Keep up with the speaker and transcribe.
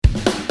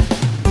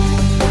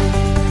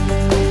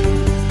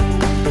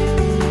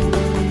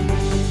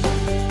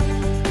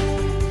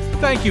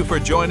Thank you for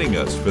joining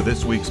us for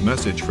this week's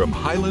message from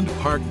Highland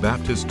Park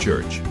Baptist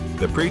Church.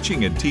 The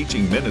preaching and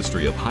teaching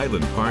ministry of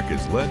Highland Park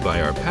is led by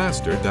our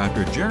pastor,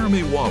 Dr.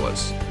 Jeremy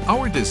Wallace.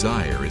 Our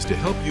desire is to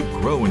help you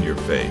grow in your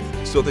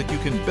faith so that you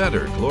can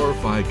better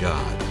glorify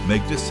God,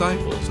 make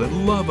disciples,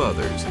 and love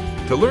others.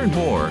 To learn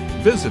more,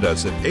 visit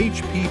us at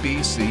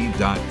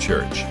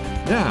hpbc.church.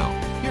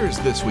 Now, here's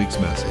this week's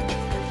message.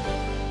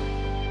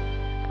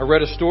 I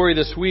read a story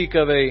this week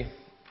of a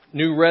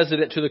new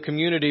resident to the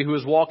community who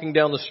was walking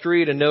down the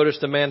street and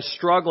noticed a man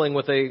struggling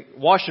with a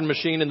washing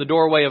machine in the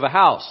doorway of a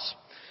house.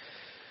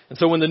 And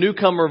so when the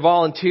newcomer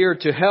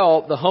volunteered to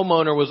help, the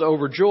homeowner was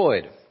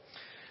overjoyed.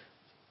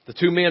 The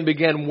two men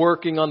began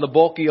working on the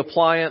bulky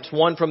appliance,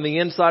 one from the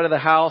inside of the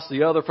house,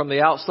 the other from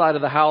the outside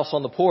of the house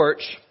on the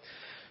porch.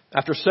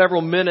 After several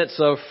minutes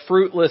of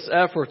fruitless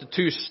effort, the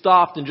two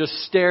stopped and just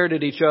stared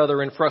at each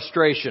other in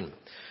frustration.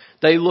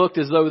 They looked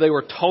as though they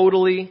were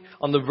totally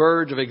on the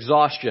verge of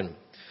exhaustion.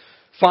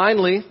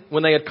 Finally,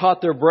 when they had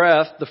caught their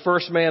breath, the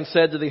first man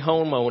said to the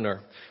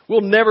homeowner,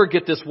 "We'll never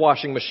get this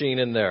washing machine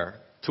in there."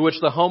 To which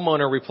the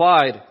homeowner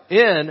replied,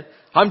 "In?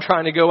 I'm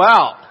trying to go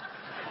out."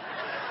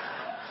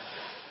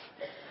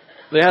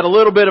 They had a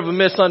little bit of a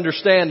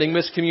misunderstanding,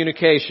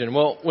 miscommunication.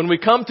 Well, when we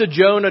come to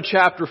Jonah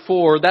chapter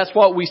 4, that's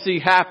what we see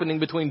happening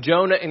between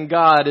Jonah and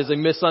God is a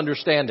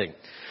misunderstanding.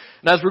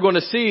 And as we're going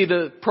to see,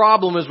 the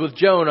problem is with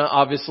Jonah,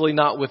 obviously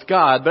not with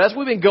God. But as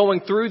we've been going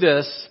through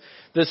this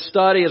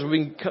study, as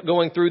we've been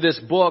going through this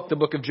book, the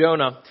book of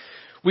Jonah,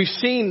 we've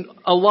seen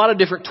a lot of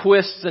different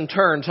twists and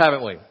turns,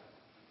 haven't we?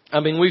 I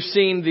mean, we've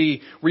seen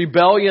the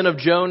rebellion of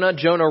Jonah,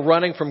 Jonah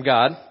running from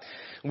God.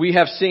 We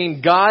have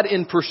seen God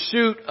in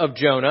pursuit of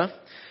Jonah.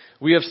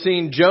 We have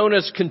seen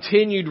Jonah's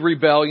continued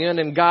rebellion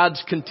and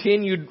God's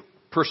continued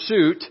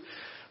pursuit.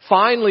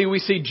 Finally, we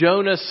see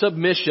Jonah's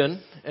submission.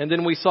 And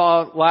then we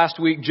saw last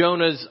week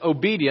Jonah's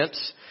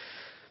obedience.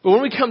 But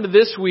when we come to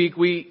this week,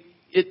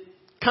 it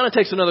kind of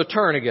takes another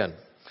turn again.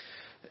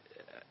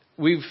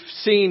 We've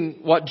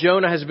seen what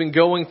Jonah has been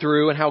going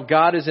through and how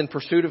God is in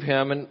pursuit of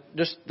him. And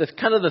just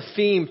kind of the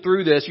theme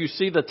through this, you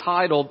see the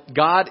title,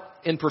 God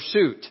in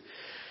Pursuit.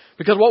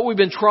 Because what we've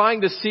been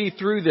trying to see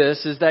through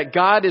this is that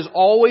God is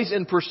always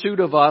in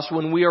pursuit of us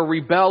when we are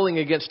rebelling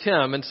against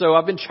Him. And so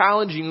I've been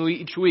challenging you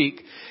each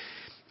week.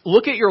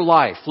 Look at your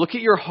life. Look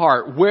at your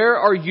heart. Where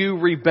are you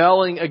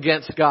rebelling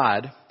against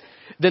God?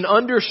 Then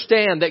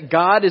understand that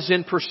God is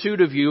in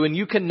pursuit of you and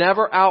you can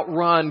never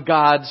outrun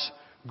God's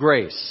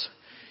grace.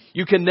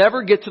 You can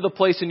never get to the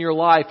place in your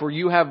life where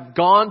you have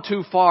gone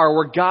too far,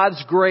 where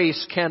God's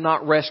grace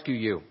cannot rescue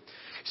you.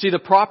 See, the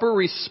proper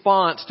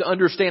response to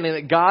understanding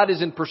that God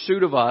is in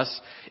pursuit of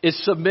us is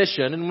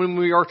submission. And when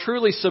we are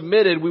truly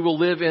submitted, we will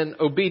live in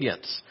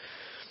obedience.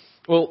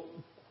 Well,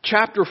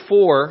 chapter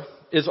 4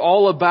 is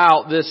all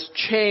about this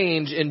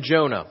change in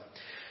Jonah.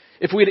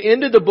 If we had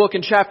ended the book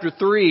in chapter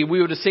 3,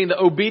 we would have seen the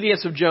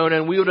obedience of Jonah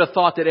and we would have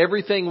thought that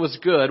everything was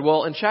good.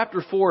 Well, in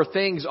chapter 4,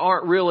 things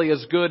aren't really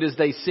as good as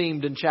they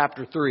seemed in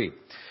chapter 3.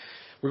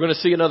 We're going to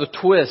see another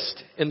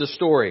twist in the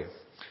story.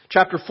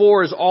 Chapter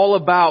 4 is all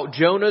about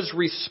Jonah's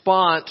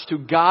response to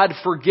God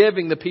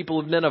forgiving the people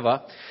of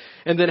Nineveh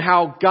and then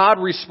how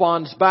God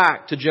responds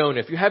back to Jonah.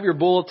 If you have your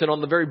bulletin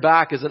on the very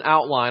back as an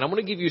outline, I'm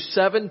going to give you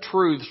 7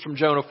 truths from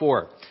Jonah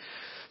 4.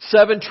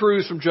 7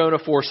 truths from Jonah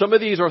 4. Some of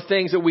these are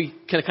things that we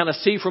can kind of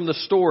see from the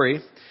story.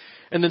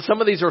 And then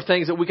some of these are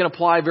things that we can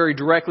apply very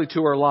directly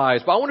to our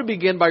lives. But I want to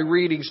begin by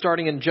reading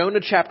starting in Jonah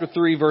chapter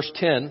 3 verse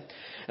 10.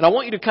 And I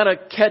want you to kind of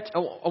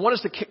I want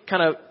us to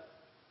kind of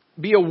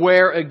be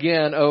aware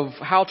again of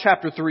how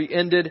chapter 3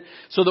 ended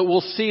so that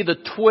we'll see the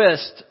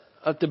twist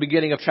at the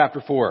beginning of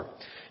chapter 4.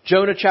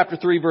 Jonah chapter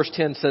 3 verse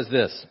 10 says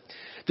this.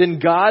 Then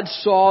God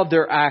saw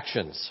their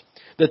actions,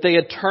 that they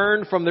had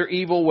turned from their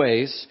evil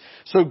ways.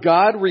 So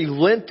God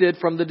relented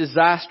from the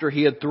disaster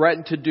He had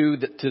threatened to do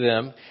to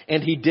them,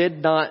 and He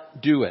did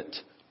not do it.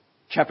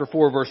 Chapter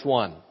 4 verse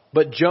 1.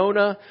 But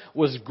Jonah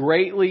was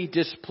greatly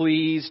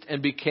displeased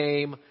and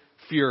became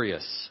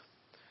furious.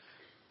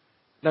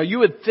 Now you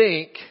would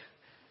think,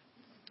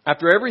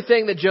 after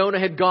everything that Jonah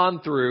had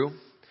gone through,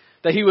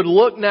 that he would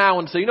look now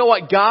and say, you know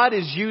what, God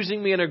is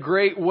using me in a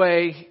great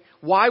way.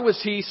 Why was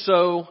He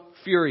so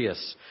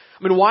furious?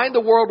 I mean, why in the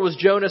world was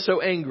Jonah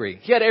so angry?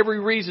 He had every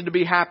reason to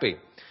be happy.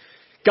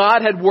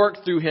 God had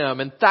worked through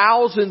him and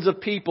thousands of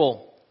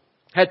people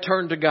had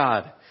turned to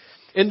God.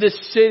 In this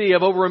city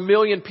of over 1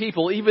 million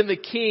people, even the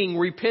king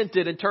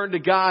repented and turned to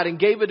God and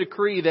gave a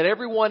decree that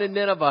everyone in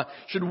Nineveh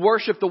should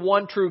worship the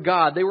one true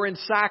God. They were in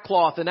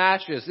sackcloth and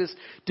ashes, this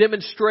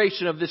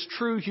demonstration of this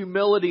true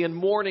humility and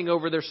mourning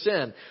over their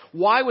sin.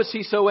 Why was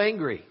he so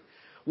angry?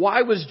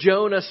 Why was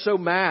Jonah so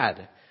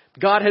mad?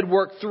 God had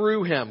worked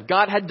through him.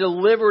 God had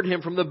delivered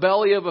him from the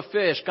belly of a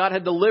fish. God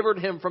had delivered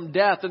him from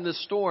death in the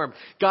storm.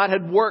 God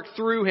had worked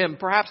through him,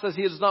 perhaps as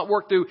He has not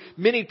worked through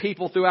many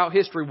people throughout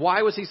history.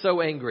 Why was he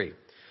so angry?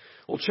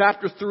 Well,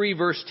 chapter 3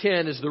 verse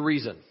 10 is the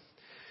reason.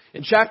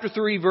 In chapter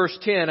 3 verse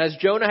 10, as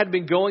Jonah had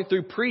been going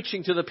through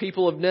preaching to the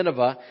people of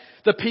Nineveh,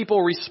 the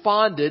people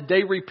responded,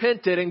 they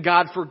repented, and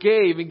God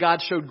forgave, and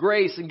God showed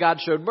grace, and God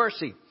showed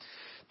mercy.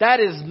 That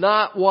is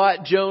not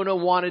what Jonah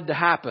wanted to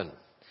happen.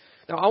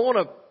 Now, I want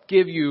to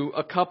give you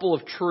a couple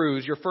of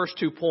truths, your first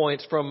 2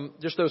 points from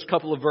just those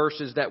couple of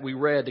verses that we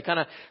read to kind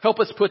of help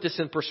us put this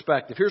in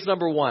perspective. Here's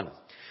number one.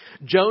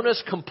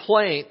 Jonah's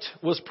complaint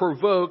was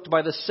provoked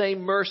by the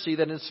same mercy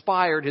that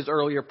inspired his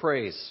earlier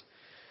praise.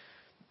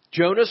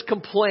 Jonah's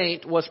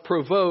complaint was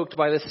provoked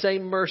by the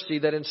same mercy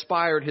that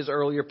inspired his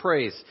earlier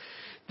praise.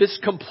 This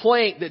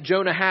complaint that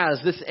Jonah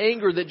has, this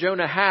anger that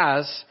Jonah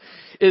has,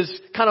 is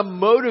kind of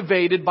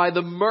motivated by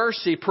the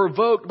mercy,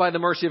 provoked by the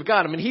mercy of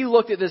God. I mean, he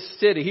looked at this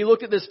city, he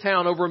looked at this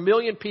town, over 1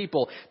 million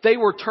people. They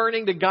were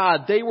turning to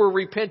God, they were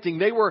repenting,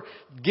 they were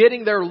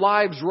getting their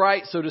lives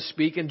right, so to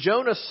speak. And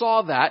Jonah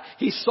saw that.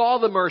 He saw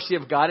the mercy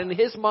of God. In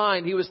his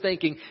mind, he was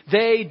thinking,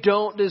 they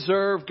don't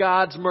deserve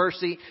God's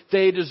mercy,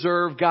 they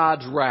deserve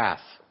God's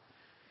wrath.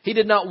 He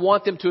did not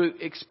want them to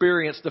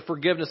experience the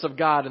forgiveness of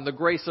God and the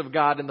grace of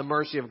God and the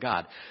mercy of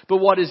God. But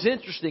what is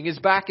interesting is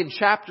back in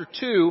chapter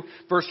 2,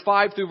 verse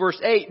 5 through verse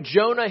 8,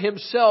 Jonah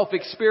himself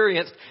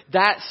experienced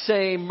that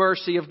same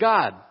mercy of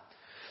God.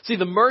 See,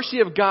 the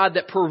mercy of God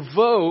that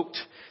provoked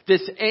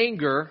this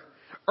anger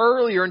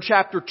earlier in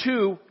chapter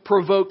 2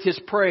 provoked his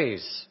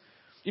praise.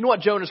 You know what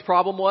Jonah's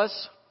problem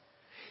was?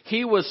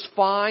 He was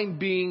fine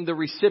being the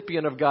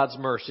recipient of God's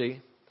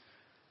mercy,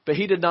 but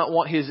he did not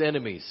want his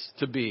enemies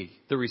to be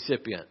the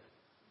recipient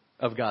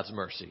of God's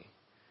mercy.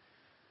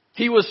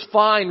 He was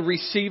fine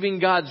receiving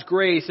God's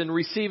grace and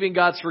receiving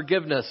God's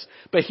forgiveness,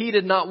 but he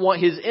did not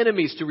want his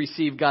enemies to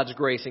receive God's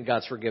grace and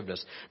God's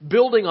forgiveness.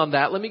 Building on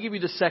that, let me give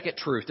you the second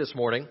truth this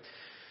morning.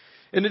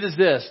 And it is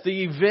this: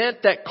 the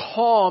event that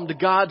calmed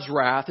God's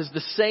wrath is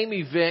the same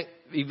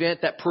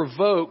event that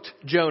provoked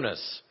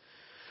Jonah's.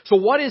 So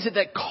what is it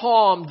that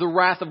calmed the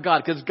wrath of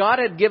God? Because God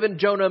had given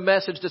Jonah a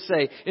message to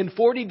say, in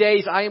 40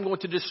 days I am going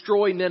to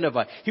destroy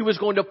Nineveh. He was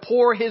going to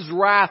pour his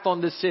wrath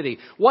on the city.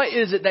 What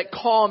is it that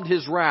calmed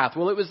his wrath?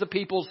 Well, it was the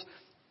people's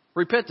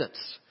repentance.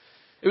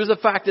 It was the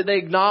fact that they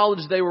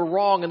acknowledged they were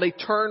wrong and they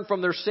turned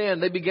from their sin.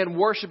 They began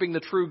worshiping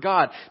the true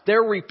God.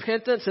 Their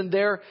repentance and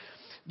their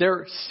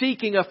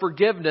seeking of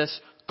forgiveness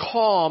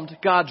calmed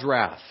God's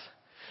wrath.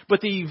 But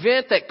the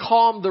event that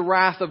calmed the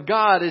wrath of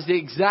God is the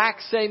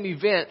exact same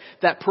event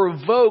that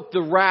provoked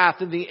the wrath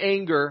and the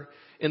anger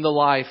in the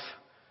life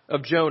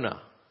of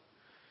Jonah.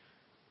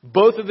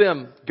 Both of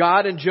them,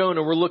 God and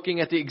Jonah, were looking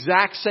at the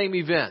exact same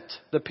event,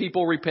 the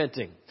people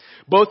repenting.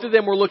 Both of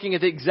them were looking at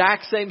the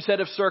exact same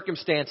set of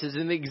circumstances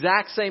in the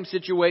exact same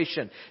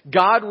situation.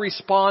 God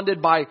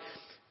responded by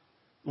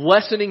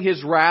lessening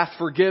his wrath,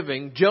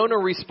 forgiving. Jonah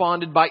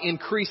responded by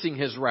increasing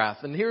his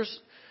wrath. And here's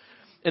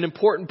an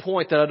important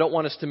point that I don't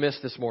want us to miss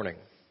this morning.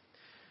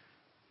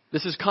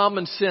 This is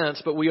common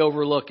sense, but we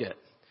overlook it.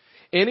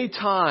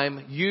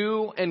 Anytime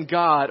you and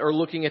God are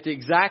looking at the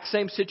exact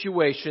same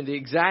situation, the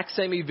exact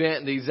same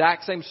event, and the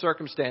exact same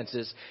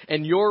circumstances,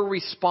 and your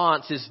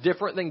response is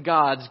different than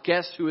God's,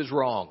 guess who is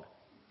wrong?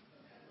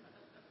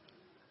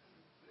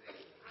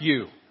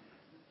 You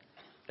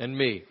and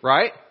me,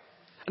 right?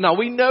 Now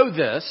we know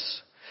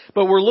this.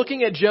 But we're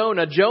looking at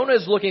Jonah. Jonah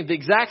is looking at the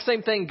exact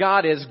same thing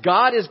God is.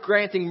 God is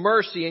granting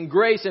mercy and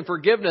grace and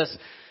forgiveness.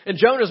 And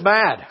Jonah's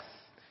mad.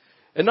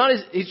 And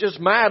he's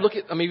just mad. Look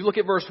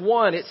at verse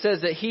 1. It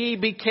says that he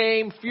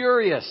became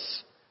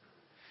furious.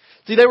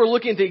 See, they were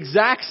looking at the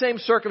exact same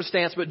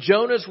circumstance, but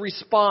Jonah's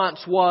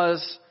response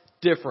was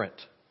different.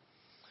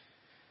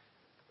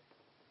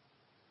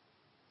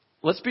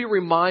 Let's be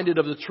reminded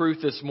of the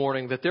truth this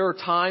morning that there are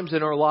times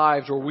in our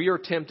lives where we are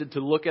tempted to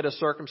look at a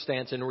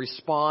circumstance and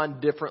respond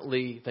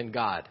differently than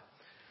God.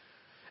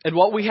 And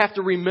what we have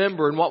to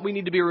remember and what we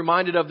need to be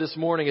reminded of this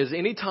morning is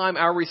anytime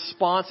our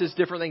response is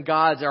different than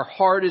God's, our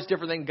heart is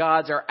different than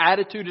God's, our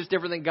attitude is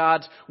different than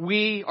God's,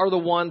 we are the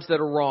ones that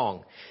are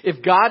wrong.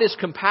 If God is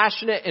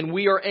compassionate and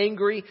we are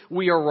angry,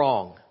 we are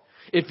wrong.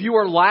 If you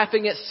are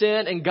laughing at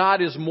sin and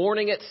God is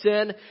mourning at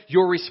sin,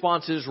 your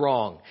response is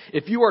wrong.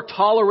 If you are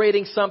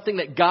tolerating something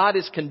that God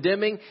is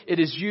condemning, it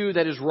is you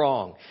that is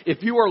wrong.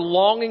 If you are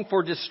longing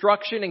for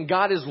destruction and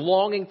God is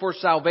longing for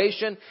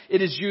salvation,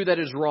 it is you that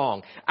is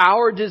wrong.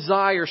 Our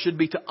desire should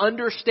be to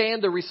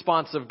understand the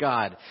response of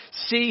God.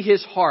 See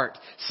His heart.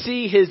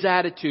 See His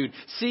attitude.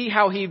 See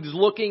how He's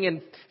looking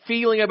and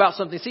feeling about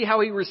something. See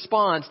how He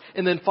responds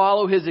and then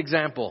follow His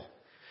example.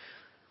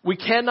 We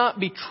cannot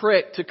be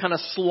tricked to kind of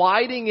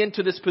sliding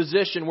into this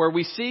position where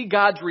we see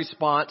God's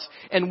response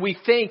and we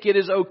think it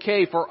is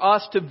okay for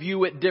us to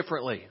view it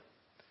differently.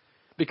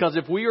 Because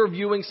if we are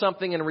viewing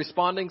something and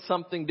responding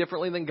something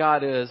differently than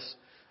God is,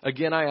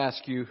 again I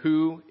ask you,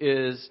 who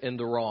is in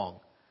the wrong?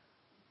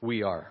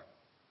 We are.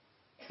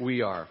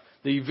 We are.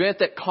 The event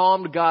that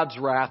calmed God's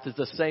wrath is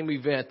the same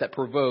event that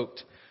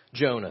provoked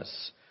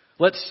Jonah's.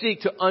 Let's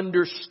seek to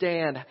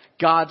understand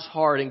God's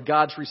heart and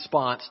God's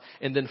response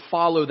and then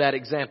follow that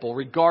example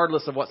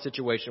regardless of what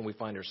situation we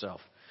find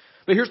ourselves.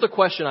 But here's the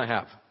question I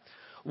have.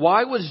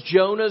 Why was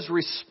Jonah's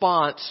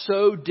response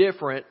so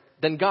different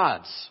than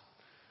God's?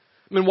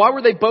 I mean, why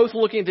were they both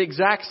looking at the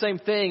exact same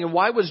thing? And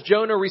why was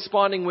Jonah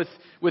responding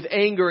with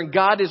anger and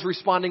God is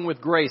responding with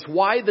grace?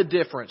 Why the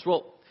difference?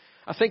 Well,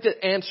 I think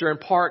the answer in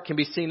part can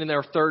be seen in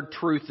our third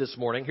truth this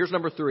morning. Here's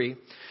number 3.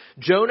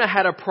 Jonah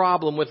had a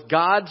problem with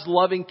God's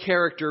loving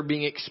character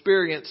being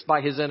experienced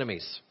by his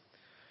enemies.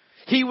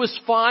 He was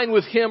fine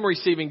with him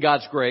receiving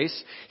God's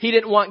grace. He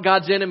didn't want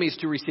God's enemies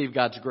to receive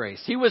God's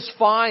grace. He was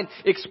fine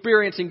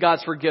experiencing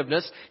God's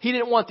forgiveness. He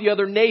didn't want the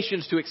other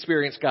nations to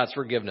experience God's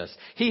forgiveness.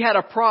 He had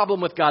a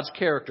problem with God's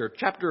character.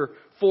 Chapter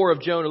 4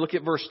 of Jonah, look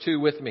at verse 2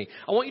 with me.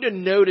 I want you to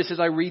notice as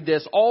I read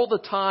this all the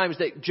times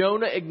that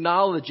Jonah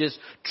acknowledges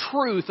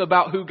truth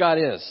about who God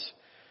is.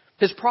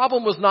 His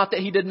problem was not that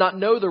he did not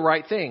know the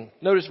right thing.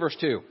 Notice verse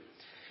 2.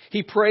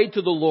 He prayed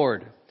to the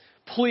Lord,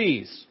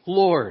 "Please,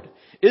 Lord,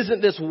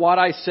 isn't this what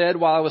I said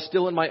while I was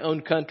still in my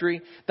own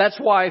country? That's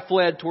why I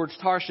fled towards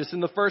Tarshish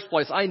in the first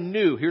place. I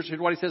knew," here's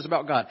what he says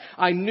about God,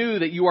 "I knew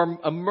that you are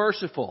a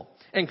merciful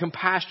and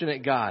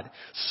compassionate God,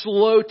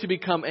 slow to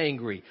become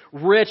angry,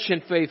 rich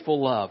in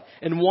faithful love,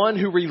 and one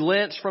who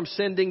relents from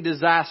sending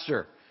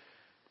disaster."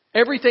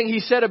 Everything he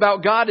said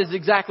about God is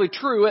exactly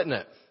true, isn't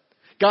it?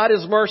 God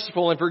is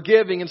merciful and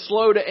forgiving and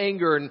slow to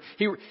anger, and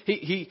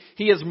He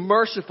is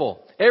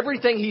merciful.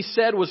 Everything he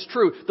said was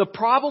true. The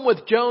problem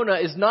with Jonah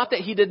is not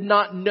that he did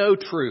not know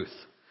truth.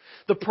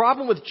 The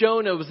problem with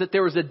Jonah was that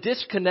there was a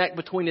disconnect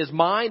between his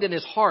mind and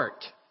his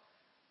heart.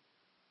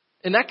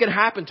 And that can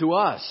happen to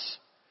us.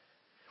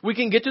 We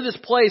can get to this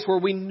place where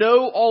we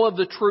know all of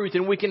the truth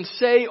and we can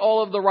say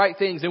all of the right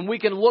things and we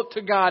can look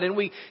to God and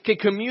we can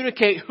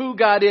communicate who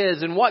God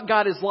is and what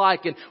God is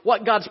like and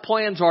what God's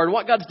plans are and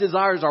what God's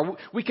desires are.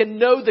 We can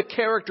know the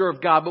character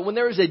of God, but when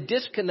there is a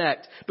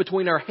disconnect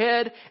between our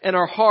head and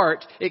our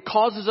heart, it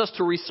causes us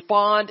to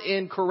respond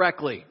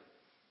incorrectly.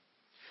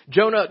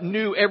 Jonah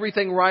knew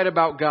everything right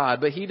about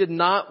God, but he did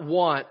not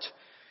want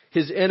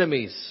his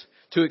enemies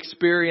to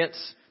experience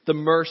the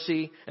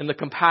mercy and the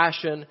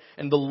compassion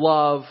and the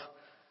love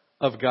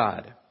of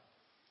God.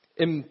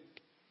 And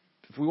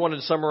if we wanted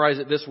to summarize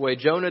it this way,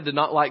 Jonah did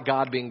not like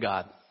God being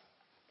God.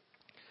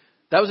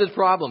 That was his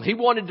problem. He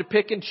wanted to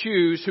pick and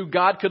choose who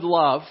God could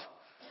love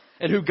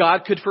and who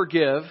God could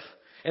forgive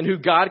and who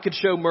God could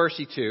show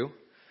mercy to.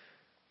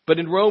 But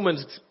in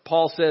Romans,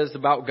 Paul says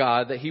about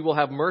God that He will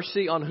have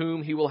mercy on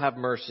whom He will have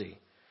mercy.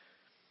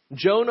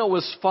 Jonah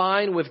was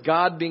fine with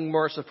God being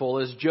merciful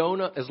as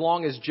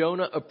long as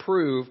Jonah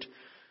approved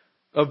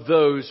of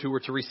those who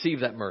were to receive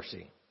that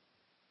mercy.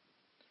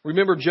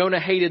 Remember, Jonah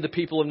hated the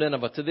people of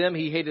Nineveh. To them,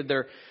 he hated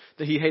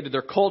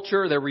their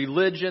culture, their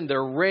religion,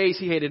 their race.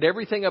 He hated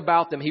everything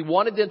about them. He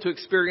wanted them to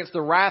experience the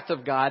wrath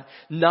of God,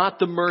 not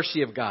the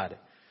mercy of God.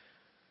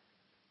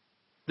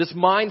 This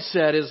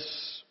mindset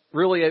is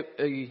really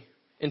a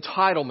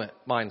entitlement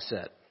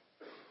mindset.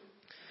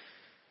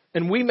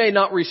 And we may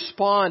not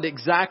respond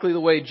exactly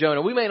the way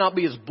Jonah. We may not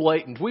be as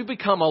blatant. We've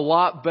become a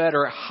lot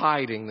better at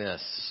hiding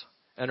this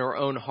in our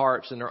own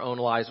hearts and our own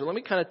lives. But let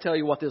me kind of tell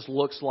you what this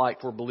looks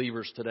like for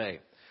believers today.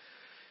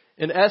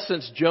 In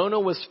essence,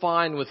 Jonah was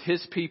fine with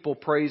his people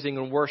praising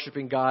and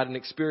worshiping God and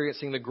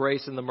experiencing the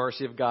grace and the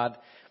mercy of God,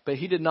 but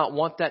he did not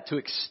want that to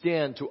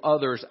extend to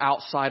others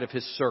outside of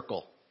his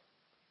circle.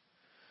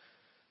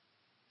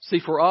 See,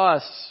 for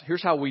us,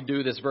 here's how we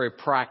do this very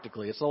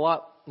practically. It's a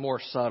lot more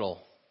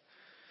subtle.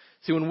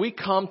 See, when we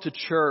come to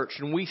church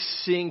and we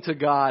sing to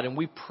God and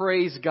we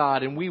praise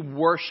God and we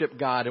worship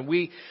God and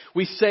we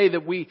say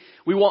that we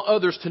want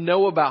others to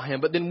know about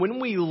Him, but then when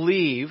we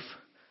leave,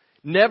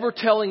 never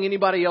telling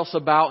anybody else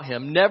about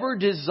Him, never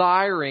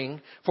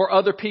desiring for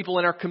other people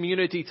in our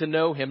community to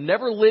know Him,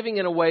 never living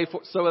in a way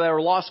so that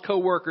our lost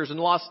coworkers and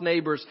lost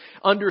neighbors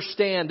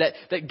understand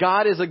that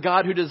God is a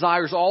God who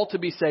desires all to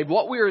be saved.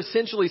 What we are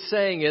essentially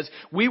saying is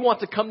we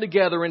want to come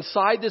together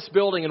inside this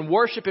building and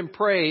worship and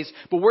praise,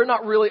 but we're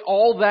not really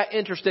all that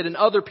interested in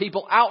other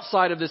people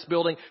outside of this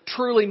building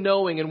truly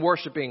knowing and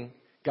worshiping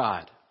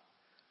God.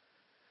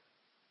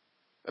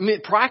 I mean,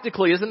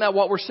 practically, isn't that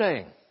what we're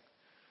saying?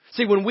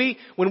 See, when we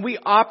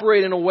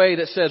operate in a way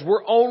that says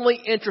we're only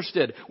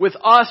interested with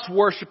us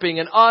worshiping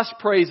and us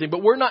praising,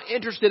 but we're not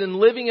interested in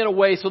living in a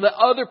way so that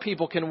other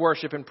people can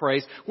worship and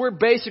praise, we're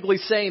basically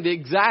saying the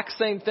exact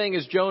same thing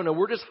as Jonah.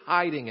 We're just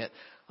hiding it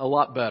a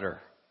lot better.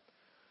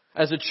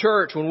 As a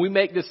church, when we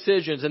make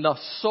decisions, and the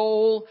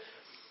sole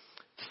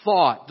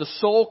thought, the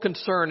sole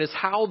concern is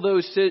how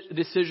those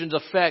decisions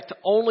affect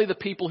only the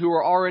people who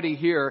are already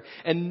here,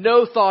 and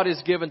no thought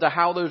is given to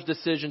how those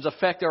decisions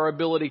affect our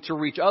ability to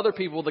reach other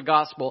people with the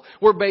gospel,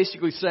 we're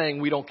basically saying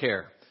we don't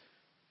care.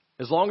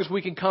 As long as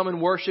we can come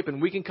and worship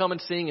and we can come and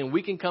sing and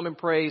we can come and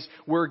praise,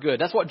 we're good.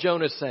 That's what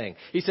Jonah's saying.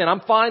 He's saying,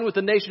 I'm fine with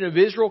the nation of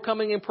Israel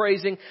coming and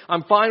praising.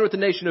 I'm fine with the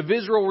nation of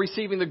Israel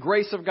receiving the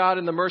grace of God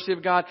and the mercy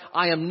of God.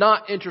 I am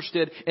not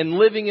interested in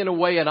living in a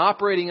way and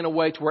operating in a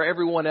way to where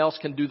everyone else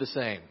can do the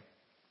same.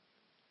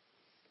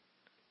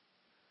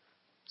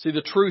 See,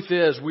 the truth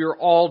is we are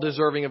all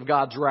deserving of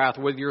God's wrath,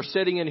 whether you're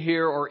sitting in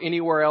here or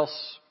anywhere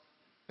else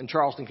in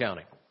Charleston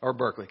County or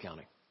Berkeley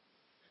County.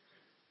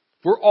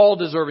 We're all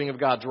deserving of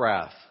God's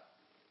wrath.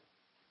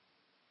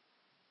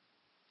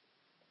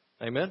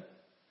 Amen?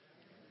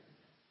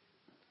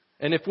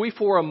 And if we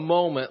for a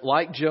moment,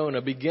 like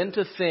Jonah, begin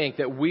to think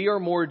that we are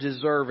more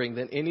deserving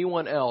than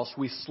anyone else,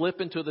 we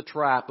slip into the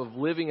trap of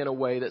living in a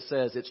way that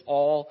says it's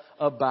all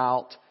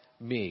about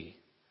me.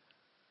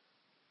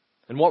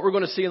 And what we're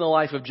going to see in the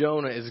life of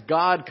Jonah is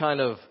God kind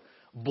of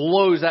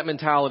blows that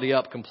mentality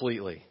up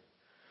completely.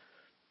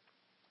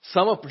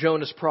 Some of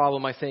Jonah's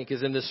problem, I think,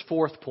 is in this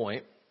fourth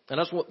point. And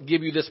I just want to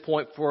give you this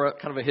point for a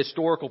kind of a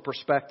historical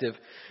perspective.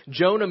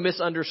 Jonah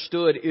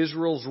misunderstood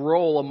Israel's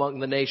role among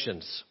the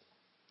nations.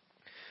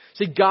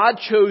 See, God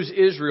chose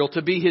Israel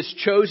to be His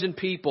chosen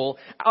people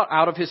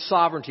out of His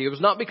sovereignty. It was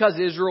not because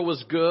Israel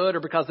was good or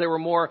because they were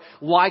more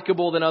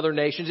likable than other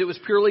nations. It was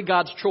purely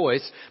God's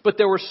choice. But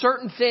there were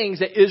certain things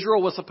that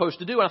Israel was supposed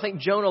to do. And I think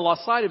Jonah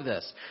lost sight of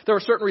this. There were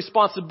certain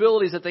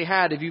responsibilities that they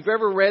had. If you've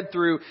ever read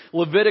through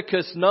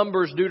Leviticus,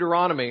 Numbers,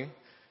 Deuteronomy,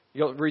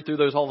 you'll read through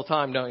those all the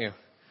time, don't you?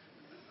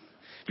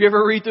 If you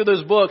ever read through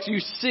those books, you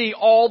see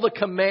all the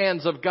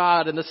commands of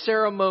God and the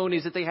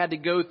ceremonies that they had to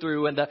go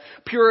through and the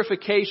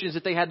purifications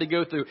that they had to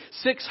go through.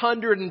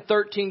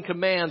 613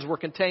 commands were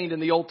contained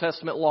in the Old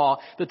Testament law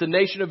that the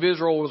nation of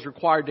Israel was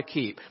required to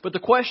keep. But the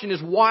question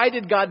is, why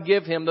did God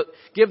give them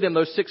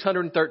those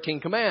 613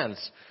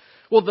 commands?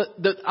 Well,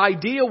 the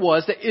idea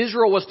was that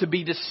Israel was to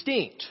be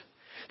distinct.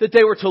 That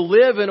they were to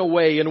live in a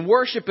way and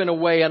worship in a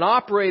way and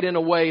operate in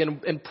a way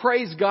and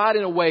praise God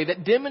in a way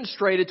that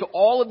demonstrated to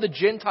all of the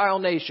Gentile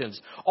nations,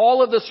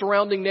 all of the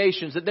surrounding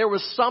nations, that there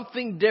was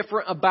something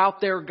different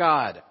about their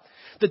God.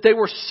 That they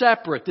were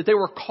separate, that they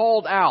were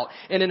called out,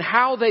 and in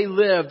how they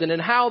lived and in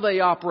how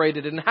they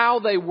operated and how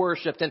they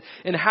worshiped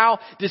and how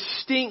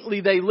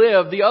distinctly they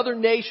lived. The other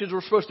nations were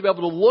supposed to be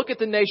able to look at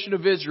the nation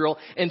of Israel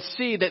and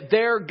see that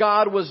their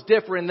God was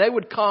different, and they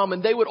would come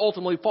and they would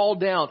ultimately fall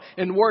down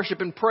and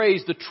worship and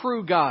praise the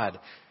true God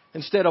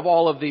instead of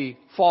all of the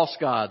false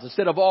gods,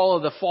 instead of all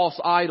of the false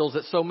idols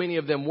that so many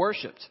of them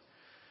worshipped.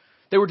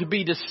 They were to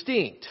be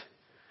distinct.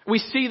 We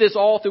see this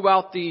all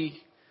throughout the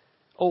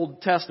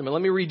Old Testament.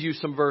 Let me read you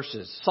some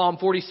verses. Psalm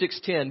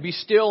 46:10. Be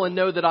still and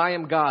know that I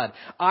am God.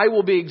 I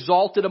will be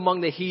exalted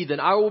among the heathen.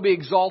 I will be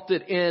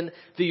exalted in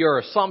the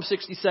earth. Psalm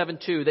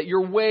 67:2. That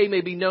your way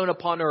may be known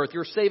upon earth.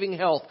 Your saving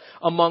health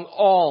among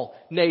all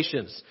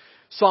nations.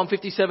 Psalm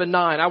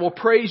 57:9. I will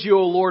praise you,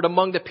 O Lord,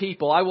 among the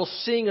people. I will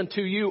sing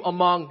unto you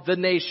among the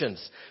nations.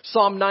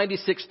 Psalm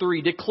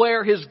 96:3.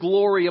 Declare His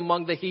glory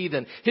among the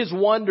heathen, His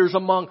wonders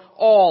among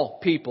all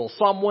people.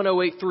 Psalm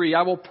 108:3.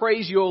 I will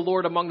praise you, O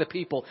Lord, among the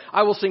people.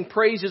 I will sing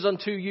praises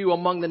unto you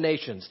among the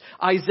nations.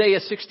 Isaiah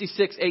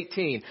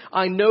 66:18.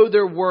 I know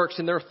their works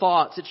and their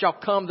thoughts. It shall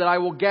come that I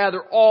will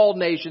gather all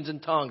nations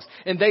and tongues,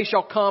 and they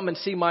shall come and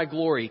see my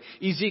glory.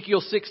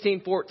 Ezekiel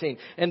 16:14.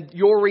 And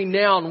your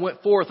renown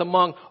went forth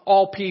among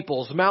all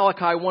peoples.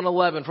 Malachi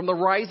 1:11, from the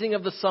rising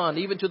of the sun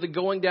even to the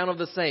going down of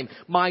the same,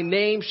 my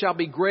name shall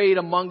be great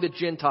among the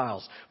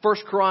Gentiles.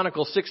 1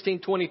 Chronicles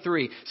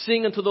 16:23,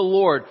 sing unto the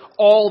Lord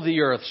all the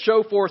earth,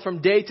 show forth from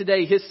day to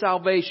day His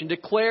salvation,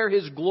 declare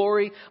His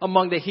glory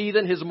among the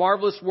heathen, His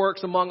marvelous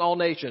works among all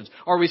nations.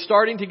 Are we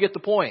starting to get the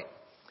point?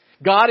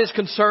 God is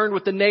concerned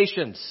with the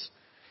nations.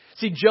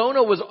 See,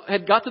 Jonah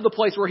had got to the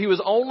place where he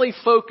was only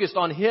focused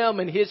on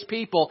him and his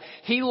people.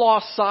 He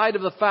lost sight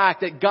of the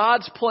fact that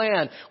God's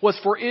plan was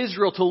for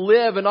Israel to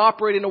live and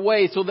operate in a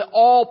way so that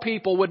all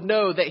people would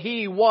know that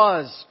He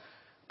was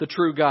the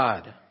true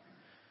God.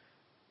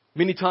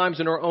 Many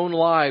times in our own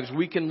lives,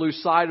 we can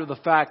lose sight of the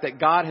fact that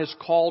God has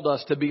called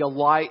us to be a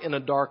light in a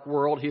dark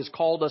world. He has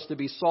called us to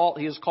be salt.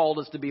 He has called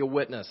us to be a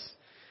witness.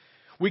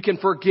 We can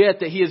forget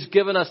that He has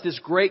given us this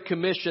great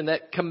commission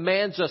that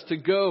commands us to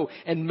go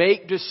and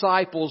make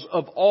disciples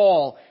of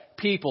all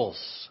peoples.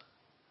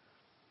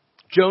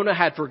 Jonah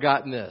had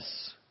forgotten this.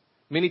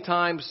 Many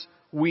times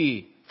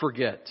we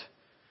forget.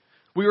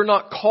 We are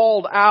not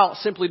called out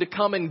simply to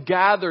come and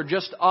gather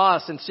just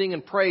us and sing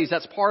and praise.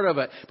 That's part of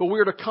it. But we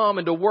are to come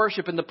and to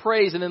worship and to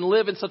praise and then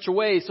live in such a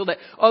way so that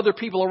other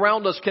people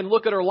around us can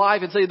look at our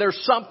life and say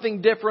there's something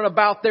different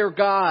about their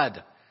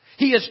God.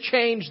 He has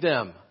changed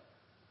them.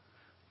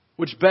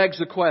 Which begs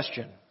the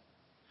question,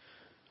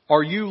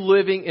 are you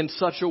living in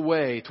such a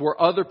way to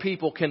where other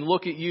people can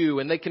look at you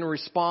and they can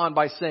respond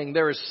by saying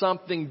there is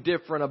something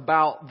different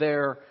about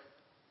their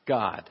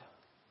God?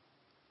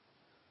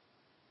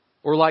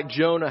 Or like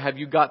Jonah, have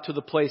you got to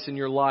the place in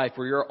your life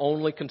where you're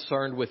only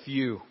concerned with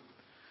you?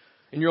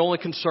 And you're only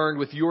concerned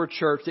with your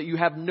church, that you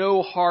have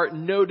no heart,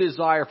 no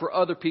desire for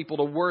other people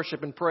to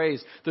worship and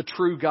praise the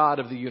true God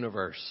of the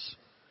universe?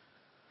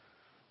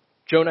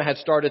 Jonah had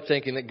started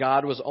thinking that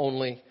God was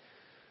only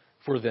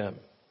for them.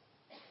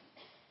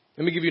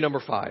 Let me give you number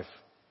 5.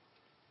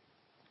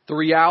 The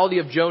reality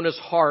of Jonah's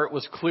heart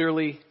was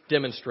clearly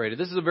demonstrated.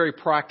 This is a very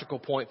practical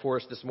point for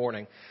us this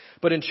morning.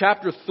 But in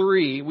chapter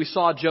 3, we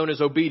saw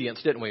Jonah's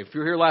obedience, didn't we? If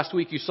you were here last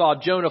week, you saw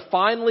Jonah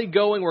finally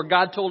going where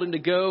God told him to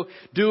go,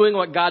 doing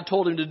what God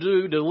told him to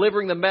do,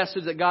 delivering the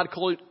message that God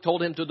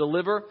told him to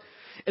deliver.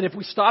 And if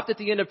we stopped at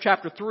the end of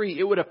chapter 3,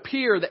 it would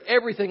appear that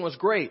everything was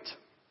great.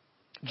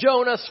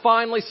 Jonah's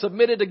finally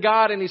submitted to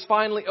God and he's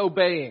finally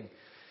obeying.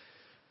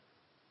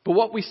 But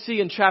what we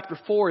see in chapter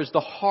 4 is the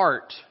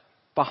heart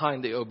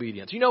behind the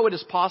obedience. You know it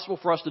is possible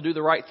for us to do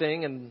the right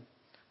thing and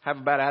have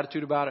a bad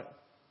attitude about it?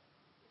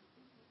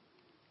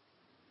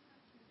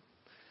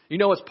 You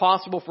know it's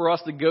possible for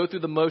us to go through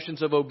the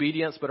motions of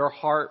obedience, but our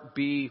heart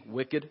be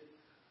wicked?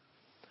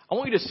 I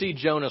want you to see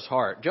Jonah's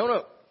heart.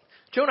 Jonah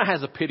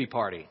has a pity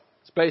party.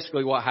 It's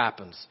basically what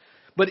happens.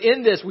 But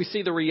in this, we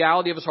see the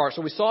reality of his heart.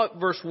 So we saw at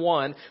verse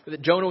 1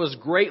 that Jonah was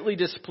greatly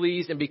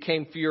displeased and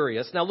became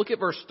furious. Now look at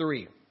verse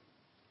 3.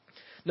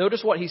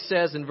 Notice what he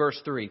says in verse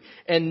 3.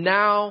 And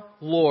now,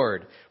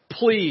 Lord,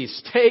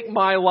 please take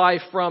my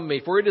life from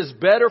me, for it is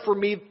better for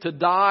me to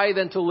die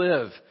than to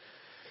live.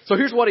 So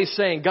here's what he's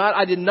saying. God,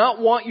 I did not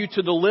want you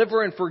to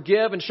deliver and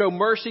forgive and show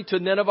mercy to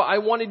Nineveh. I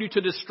wanted you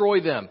to destroy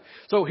them.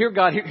 So here,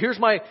 God, here's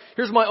my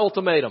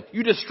ultimatum.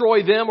 You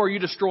destroy them or you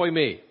destroy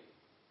me.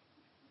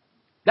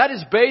 That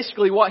is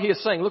basically what he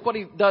is saying. Look what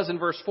he does in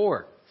verse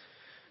 4.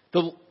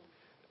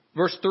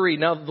 Verse 3,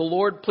 now the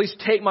Lord, please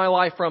take my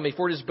life from me,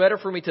 for it is better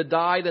for me to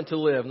die than to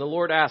live. And the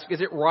Lord asked,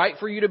 is it right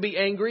for you to be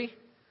angry?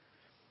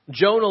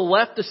 Jonah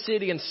left the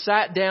city and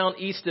sat down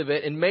east of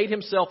it and made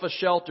himself a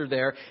shelter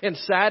there and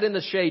sat in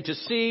the shade to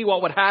see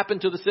what would happen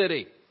to the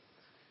city.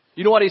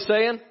 You know what he's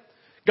saying?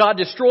 God,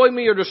 destroy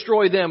me or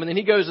destroy them. And then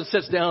he goes and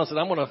sits down and says,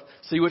 I'm going to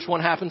see which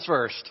one happens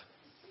first.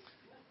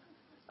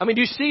 I mean,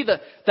 do you see the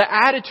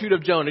attitude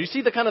of Jonah? Do you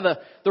see the kind of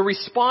the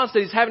response that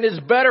he's having? It's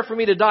better for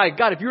me to die.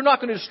 God, if you're not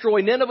going to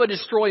destroy Nineveh,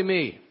 destroy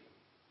me.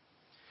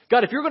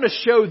 God, if you're going to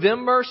show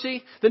them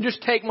mercy, then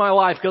just take my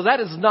life, because that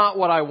is not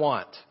what I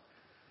want.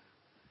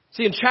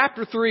 See, in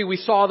chapter 3, we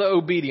saw the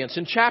obedience.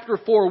 In chapter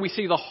 4, we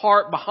see the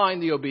heart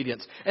behind the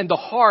obedience. And the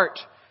heart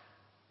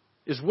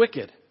is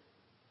wicked.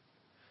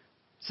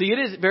 See, it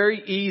is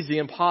very easy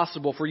and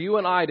possible for you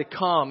and I to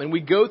come and we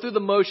go through the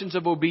motions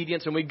of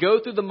obedience and we go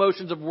through the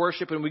motions of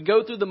worship and we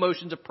go through the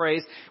motions of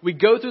praise. We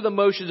go through the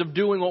motions of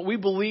doing what we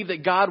believe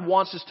that God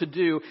wants us to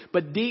do.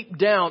 But deep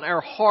down,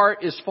 our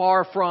heart is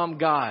far from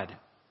God.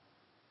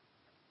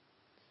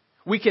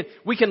 We can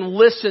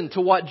listen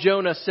to what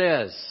Jonah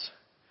says.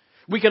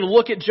 We can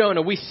look at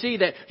Jonah. We see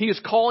that he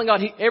is calling out.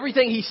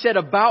 Everything he said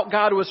about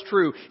God was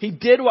true. He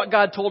did what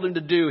God told him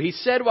to do. He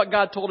said what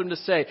God told him to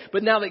say.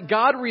 But now that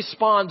God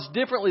responds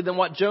differently than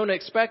what Jonah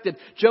expected,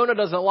 Jonah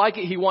doesn't like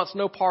it. He wants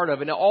no part of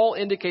it. And it all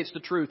indicates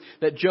the truth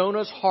that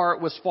Jonah's heart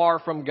was far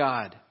from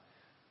God.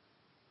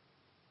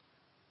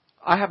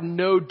 I have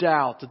no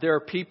doubt that there are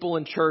people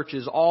in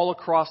churches all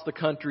across the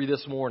country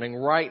this morning,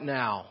 right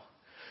now,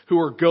 who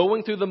are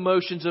going through the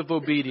motions of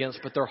obedience,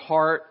 but their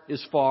heart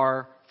is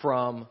far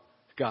from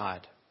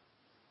God.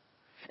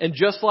 And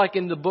just like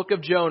in the book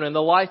of Jonah, in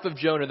the life of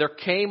Jonah, there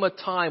came a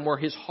time where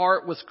his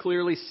heart was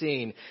clearly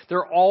seen.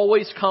 There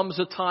always comes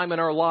a time in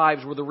our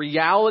lives where the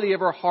reality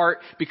of our heart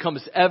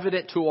becomes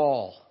evident to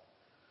all.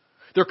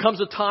 There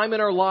comes a time in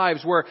our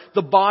lives where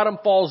the bottom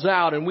falls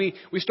out and we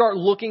start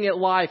looking at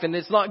life and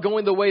it's not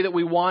going the way that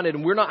we wanted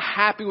and we're not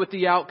happy with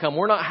the outcome.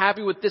 We're not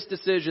happy with this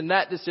decision,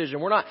 that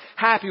decision. We're not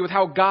happy with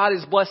how God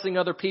is blessing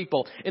other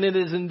people. And it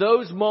is in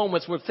those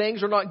moments where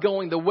things are not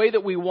going the way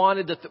that we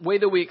wanted, the way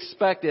that we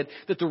expected,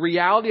 that the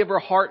reality of our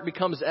heart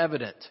becomes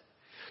evident.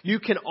 You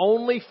can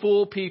only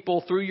fool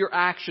people through your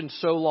actions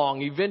so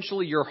long.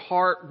 Eventually your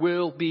heart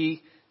will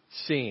be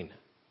seen.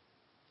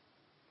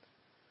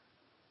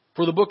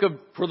 For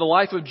the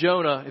life of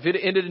Jonah, if it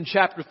ended in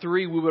chapter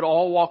 3, we would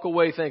all walk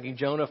away thinking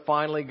Jonah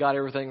finally got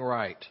everything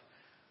right.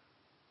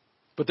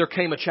 But there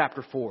came a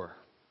chapter 4.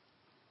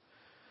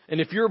 And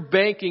if you're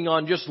banking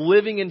on just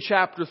living in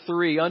chapter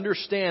 3,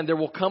 understand there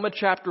will come a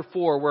chapter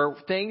 4 where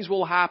things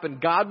will happen.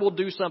 God will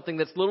do something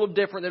that's a little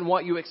different than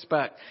what you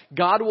expect.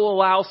 God will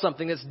allow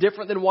something that's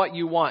different than what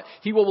you want.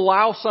 He will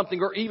allow something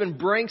or even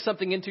bring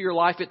something into your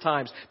life at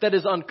times that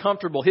is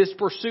uncomfortable. His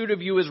pursuit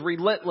of you is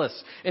relentless.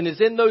 And it's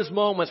in those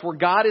moments where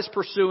God is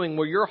pursuing,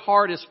 where your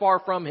heart is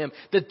far from Him,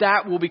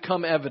 that will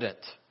become evident.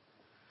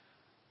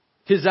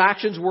 His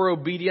actions were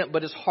obedient,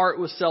 but his heart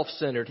was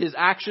self-centered. His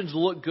actions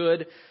looked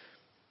good,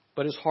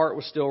 but his heart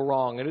was still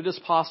wrong. And it is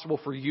possible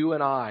for you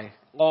and I,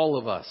 all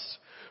of us,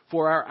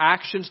 for our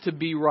actions to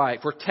be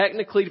right, for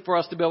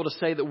us to be able to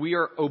say that we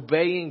are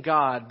obeying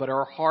God, but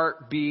our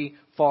heart be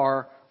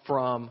far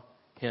from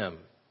Him.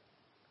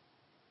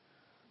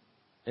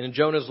 And in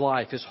Jonah's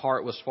life, his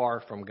heart was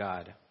far from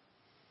God.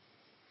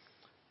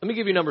 Let me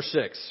give you number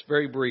 6,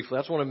 very briefly.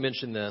 I just want to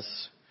mention this.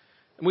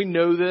 And we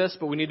know this,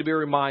 but we need to be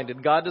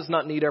reminded. God does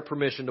not need our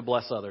permission to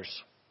bless others.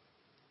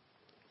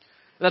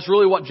 And that's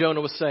really what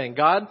Jonah was saying.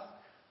 God,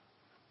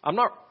 I'm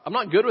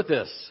not good with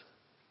this.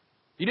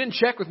 You didn't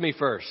check with me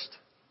first,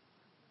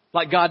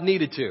 like God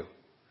needed to.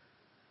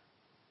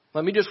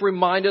 Let me just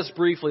remind us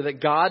briefly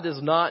that God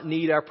does not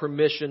need our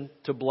permission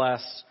to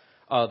bless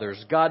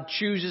others. God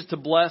chooses to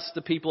bless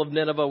the people of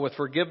Nineveh with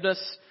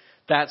forgiveness.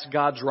 That's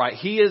God's right.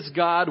 He is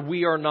God.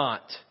 We are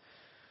not.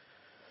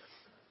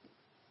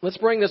 Let's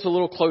bring this a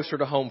little closer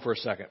to home for a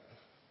second.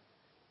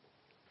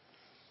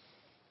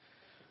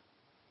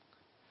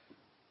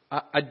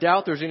 I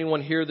doubt there's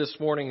anyone here this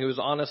morning who is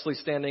honestly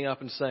standing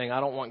up and saying, I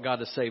don't want God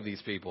to save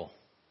these people.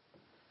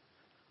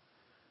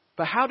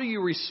 But how do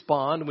you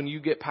respond when you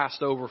get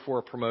passed over for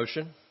a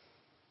promotion?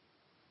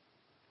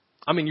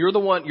 I mean, you're the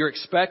one, you're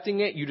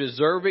expecting it, you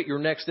deserve it, you're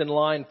next in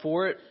line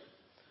for it,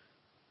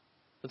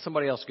 then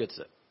somebody else gets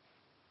it.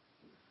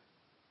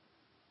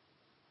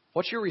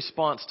 What's your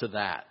response to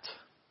that?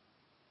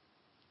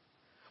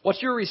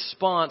 What's your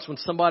response when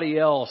somebody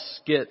else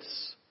gets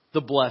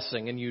the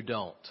blessing and you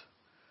don't?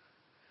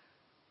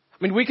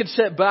 I mean, we could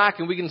sit back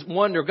and we can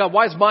wonder, God,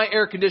 why is my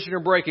air conditioner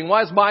breaking?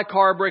 Why is my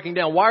car breaking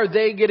down? Why are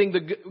they getting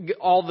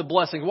all the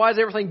blessings? Why is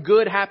everything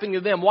good happening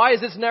to them? Why is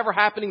this never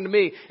happening to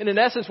me? And in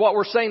essence, what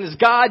we're saying is,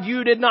 God,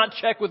 you did not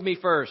check with me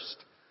first.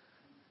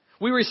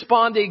 We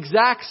respond the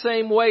exact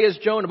same way as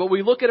Jonah, but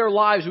we look at our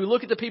lives, we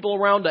look at the people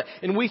around us,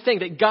 and we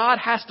think that God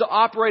has to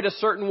operate a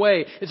certain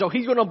way, and so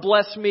He's going to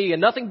bless me, and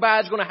nothing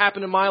bad is going to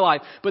happen in my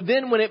life. But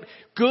then when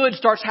good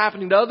starts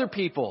happening to other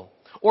people,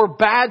 or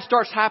bad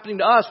starts happening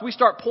to us, we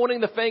start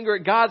pointing the finger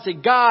at God and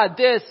say, God,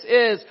 this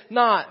is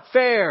not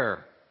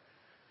fair.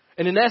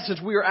 And in essence,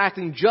 we are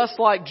acting just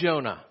like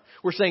Jonah.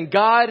 We're saying,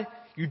 God,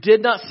 you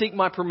did not seek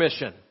my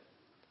permission.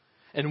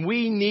 And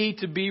we need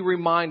to be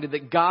reminded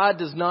that God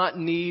does not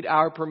need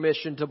our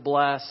permission to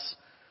bless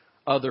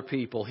other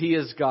people. He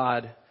is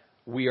God.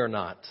 We are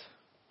not.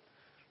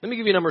 Let me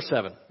give you number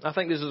 7. I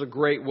think this is a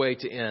great way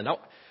to end.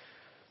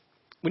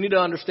 We need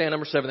to understand,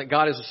 number 7, that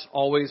God is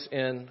always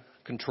in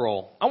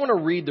control. I want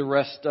to read the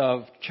rest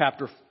of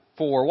chapter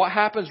 4. What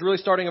happens really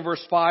starting in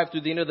verse 5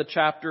 through the end of the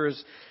chapter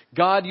is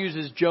God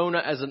uses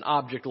Jonah as an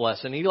object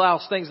lesson. He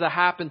allows things to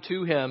happen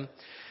to him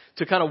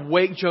to kind of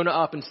wake Jonah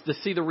up and to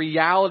see the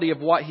reality of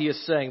what he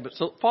is saying. But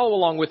so follow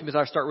along with me as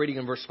I start reading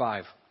in verse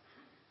 5.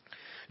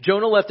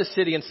 Jonah left the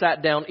city and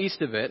sat down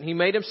east of it, and he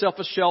made himself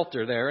a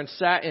shelter there and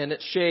sat in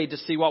its shade to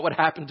see what would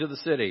happen to the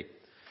city.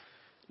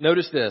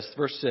 Notice this,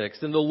 verse 6.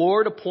 Then the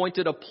Lord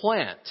appointed a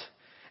plant,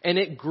 and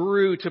it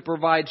grew to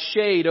provide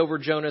shade over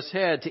Jonah's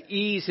head to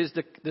ease his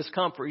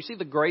discomfort. You see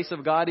the grace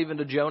of God even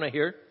to Jonah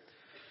here?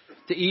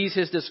 To ease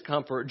his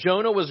discomfort.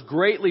 Jonah was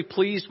greatly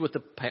pleased with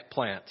the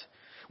plant.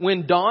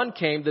 When dawn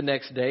came the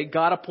next day,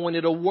 God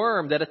appointed a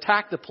worm that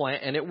attacked the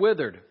plant and it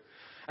withered.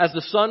 As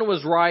the sun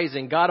was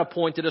rising, God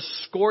appointed a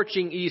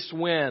scorching east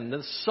wind.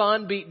 The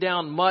sun beat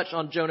down much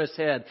on Jonah's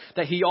head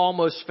that he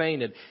almost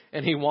fainted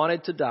and he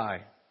wanted to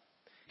die.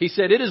 He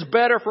said, "It is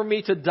better for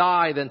me to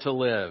die than to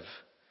live."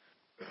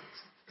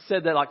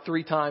 Said that like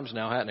 3 times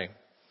now, hasn't he?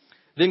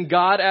 Then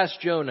God asked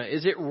Jonah,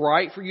 "Is it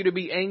right for you to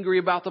be angry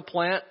about the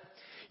plant?"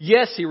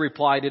 "Yes," he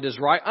replied, "it is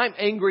right. I'm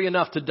angry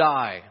enough to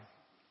die."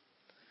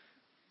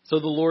 So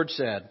the Lord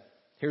said,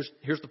 here's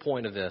the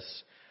point of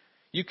this.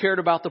 You cared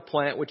about the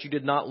plant which you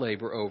did not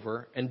labor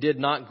over and did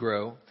not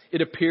grow.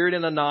 It appeared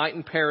in a night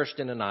and perished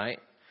in a night.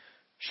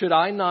 Should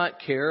I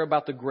not care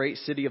about the great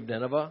city of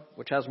Nineveh,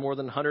 which has more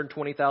than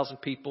 120,000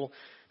 people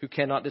who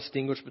cannot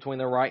distinguish between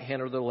their right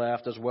hand or their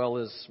left, as well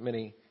as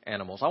many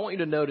animals? I want you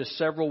to notice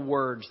several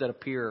words that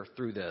appear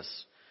through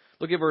this.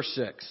 Look at verse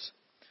 6.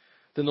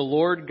 Then the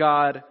Lord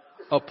God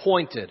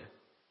appointed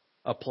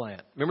a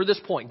plant. Remember this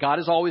point. God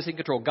is always in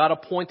control. God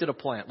appointed a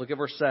plant. Look at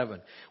verse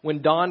 7.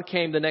 When dawn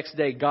came the next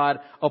day, God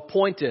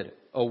appointed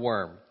a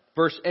worm.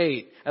 Verse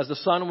 8. As the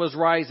sun was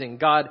rising,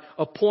 God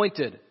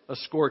appointed a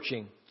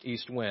scorching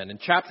east wind. In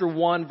chapter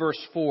 1,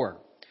 verse 4.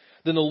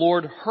 Then the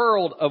Lord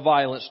hurled a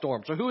violent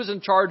storm. So who is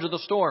in charge of the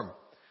storm?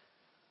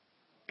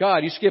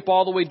 God. You skip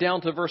all the way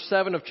down to verse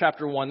 7 of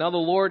chapter 1. Now the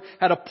Lord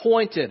had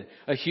appointed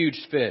a huge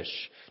fish.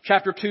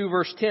 Chapter 2,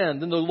 verse 10.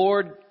 Then the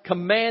Lord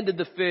commanded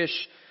the fish,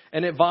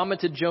 and it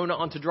vomited Jonah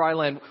onto dry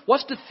land.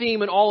 What's the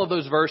theme in all of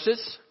those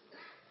verses?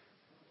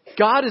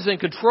 God is in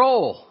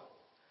control.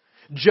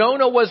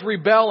 Jonah was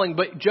rebelling,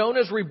 but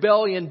Jonah's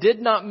rebellion did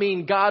not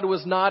mean God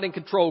was not in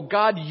control.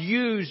 God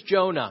used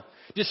Jonah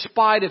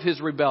despite of his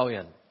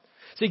rebellion.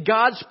 See,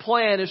 God's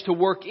plan is to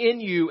work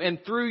in you and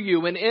through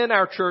you and in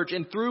our church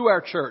and through our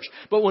church.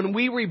 But when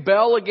we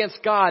rebel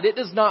against God, it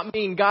does not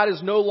mean God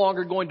is no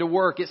longer going to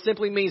work. It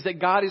simply means that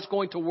God is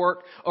going to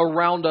work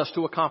around us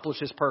to accomplish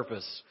His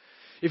purpose.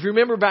 If you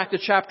remember back to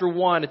chapter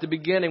 1 at the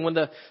beginning, when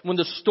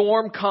the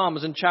storm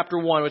comes in chapter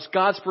 1, it's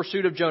God's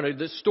pursuit of Jonah.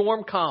 The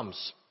storm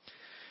comes.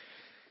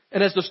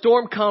 And as the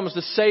storm comes,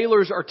 the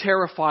sailors are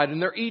terrified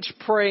and they're each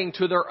praying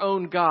to their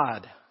own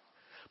God.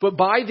 But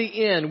by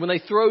the end, when they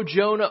throw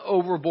Jonah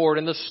overboard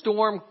and the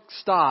storm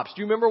stops,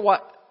 do you remember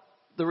what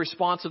the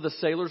response of the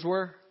sailors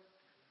were?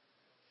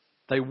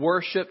 They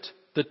worshiped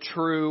the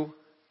true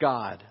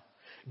God.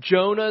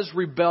 Jonah's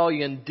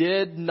rebellion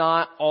did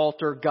not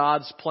alter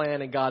God's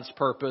plan and God's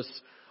purpose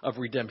of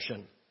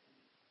redemption.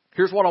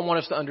 Here's what I want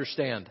us to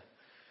understand.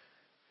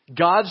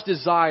 God's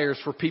desire is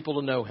for people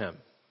to know Him.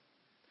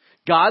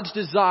 God's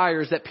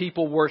desire is that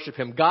people worship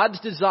Him. God's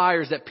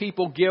desire is that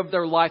people give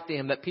their life to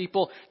Him, that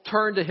people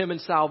turn to Him in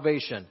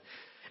salvation.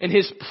 And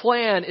His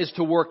plan is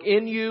to work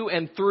in you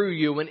and through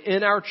you and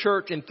in our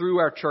church and through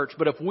our church.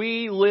 But if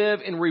we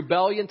live in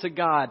rebellion to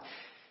God,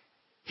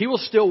 He will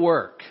still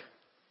work.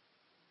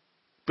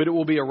 But it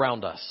will be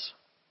around us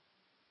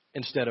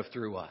instead of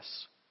through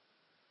us.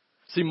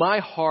 See, my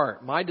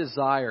heart, my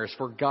desire is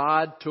for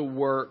God to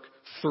work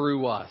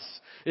through us.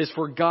 It's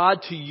for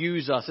God to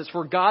use us. It's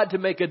for God to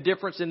make a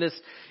difference in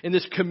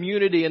this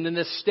community and in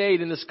this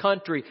state, in this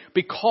country,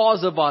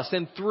 because of us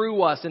and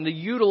through us, and to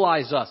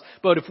utilize us.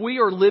 But if we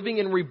are living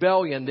in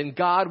rebellion, then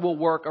God will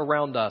work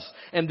around us.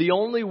 And the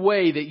only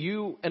way that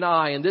you and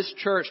I and this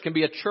church can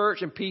be a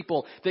church and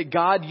people that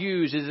God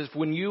uses is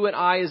when you and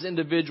I as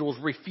individuals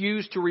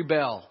refuse to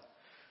rebel.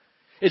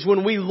 Is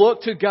when we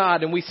look to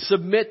God and we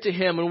submit to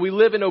Him and we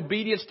live in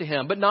obedience to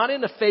Him, but not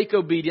in a fake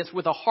obedience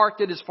with a heart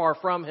that is far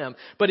from Him,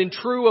 but in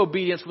true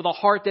obedience with a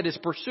heart that is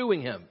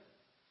pursuing Him.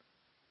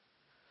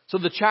 So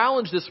the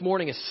challenge this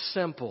morning is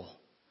simple.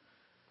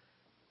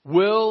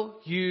 Will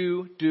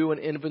you do an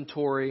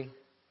inventory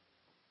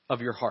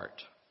of your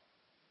heart?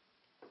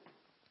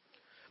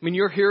 I mean,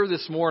 you're here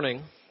this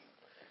morning,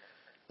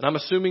 and I'm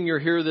assuming you're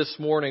here this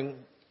morning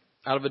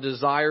out of a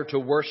desire to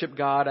worship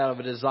God, out of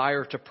a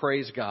desire to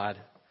praise God.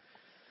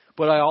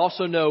 But I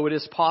also know it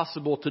is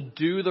possible to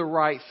do the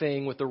right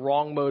thing with the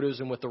wrong motives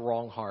and with the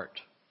wrong heart.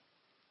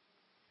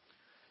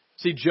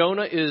 See,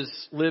 Jonah is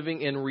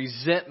living in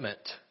resentment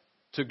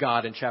to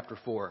God in chapter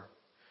 4.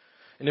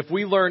 And if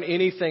we learn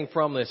anything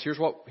from this, here's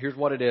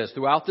what it is.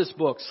 Throughout this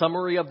book,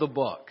 summary of the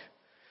book,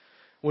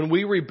 when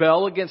we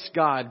rebel against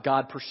God,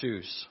 God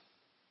pursues.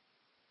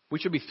 We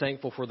should be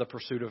thankful for the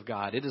pursuit of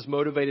God. It is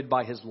motivated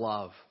by His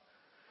love.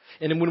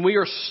 And when we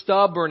are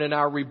stubborn in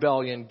our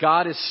rebellion,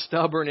 God is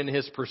stubborn in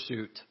His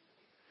pursuit.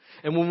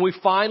 And when we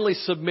finally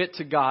submit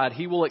to God,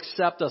 He will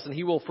accept us and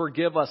He will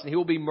forgive us and He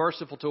will be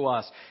merciful to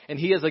us. And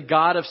He is a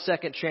God of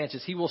second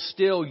chances. He will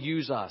still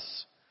use us.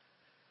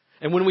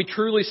 And when we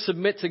truly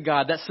submit to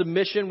God, that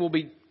submission will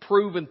be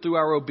proven through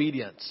our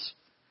obedience.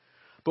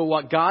 But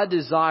what God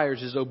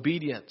desires is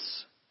obedience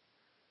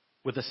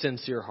with a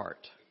sincere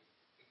heart.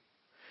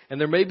 And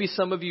there may be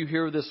some of you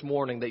here this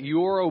morning that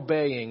you're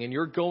obeying and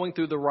you're going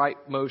through the right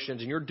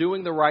motions and you're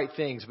doing the right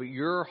things, but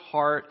your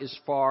heart is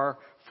far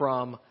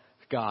from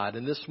God.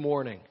 And this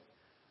morning,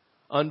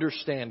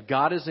 understand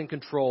God is in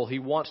control. He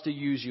wants to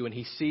use you and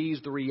He sees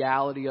the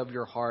reality of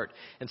your heart.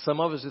 And some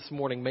of us this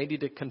morning may need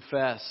to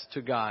confess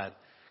to God,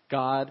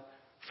 God,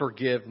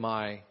 forgive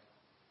my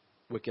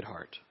wicked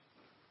heart.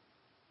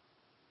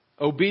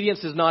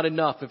 Obedience is not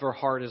enough if our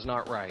heart is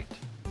not right.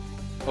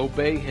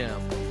 Obey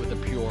Him with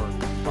a pure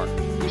heart.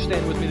 Will you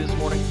stand with me this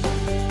morning?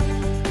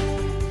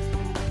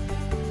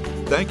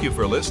 Thank you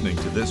for listening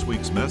to this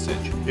week's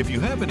message. If you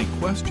have any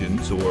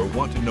questions or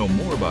want to know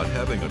more about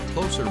having a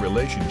closer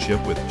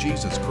relationship with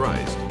Jesus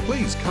Christ,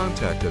 please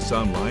contact us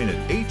online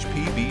at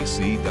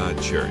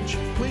hpbc.church.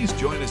 Please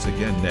join us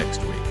again next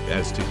week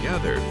as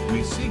together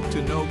we seek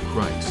to know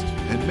Christ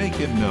and make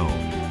Him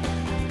known.